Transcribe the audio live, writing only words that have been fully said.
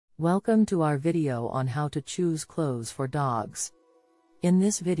Welcome to our video on how to choose clothes for dogs. In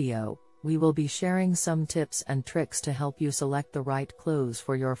this video, we will be sharing some tips and tricks to help you select the right clothes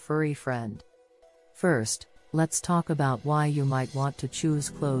for your furry friend. First, let's talk about why you might want to choose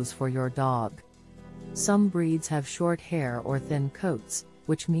clothes for your dog. Some breeds have short hair or thin coats,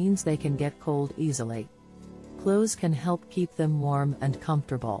 which means they can get cold easily. Clothes can help keep them warm and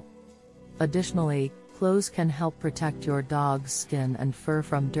comfortable. Additionally, clothes can help protect your dog's skin and fur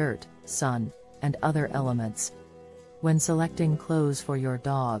from dirt, sun, and other elements. When selecting clothes for your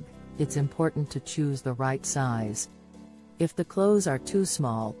dog, it's important to choose the right size. If the clothes are too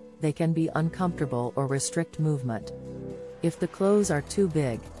small, they can be uncomfortable or restrict movement. If the clothes are too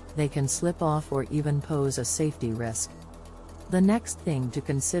big, they can slip off or even pose a safety risk. The next thing to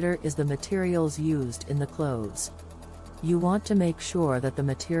consider is the materials used in the clothes. You want to make sure that the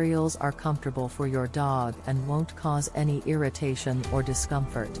materials are comfortable for your dog and won't cause any irritation or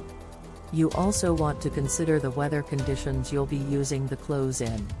discomfort. You also want to consider the weather conditions you'll be using the clothes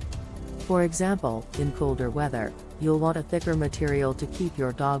in. For example, in colder weather, you'll want a thicker material to keep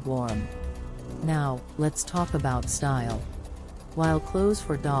your dog warm. Now, let's talk about style. While clothes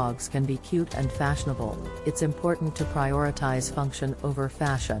for dogs can be cute and fashionable, it's important to prioritize function over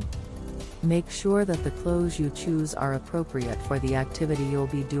fashion. Make sure that the clothes you choose are appropriate for the activity you'll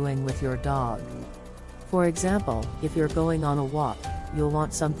be doing with your dog. For example, if you're going on a walk, you'll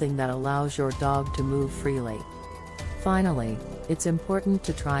want something that allows your dog to move freely. Finally, it's important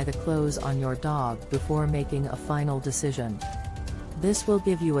to try the clothes on your dog before making a final decision. This will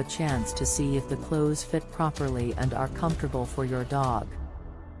give you a chance to see if the clothes fit properly and are comfortable for your dog.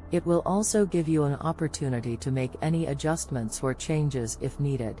 It will also give you an opportunity to make any adjustments or changes if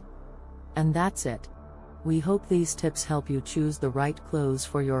needed. And that's it. We hope these tips help you choose the right clothes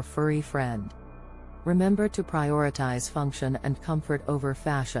for your furry friend. Remember to prioritize function and comfort over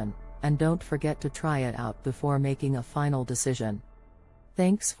fashion, and don't forget to try it out before making a final decision.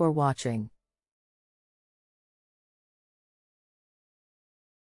 Thanks for watching.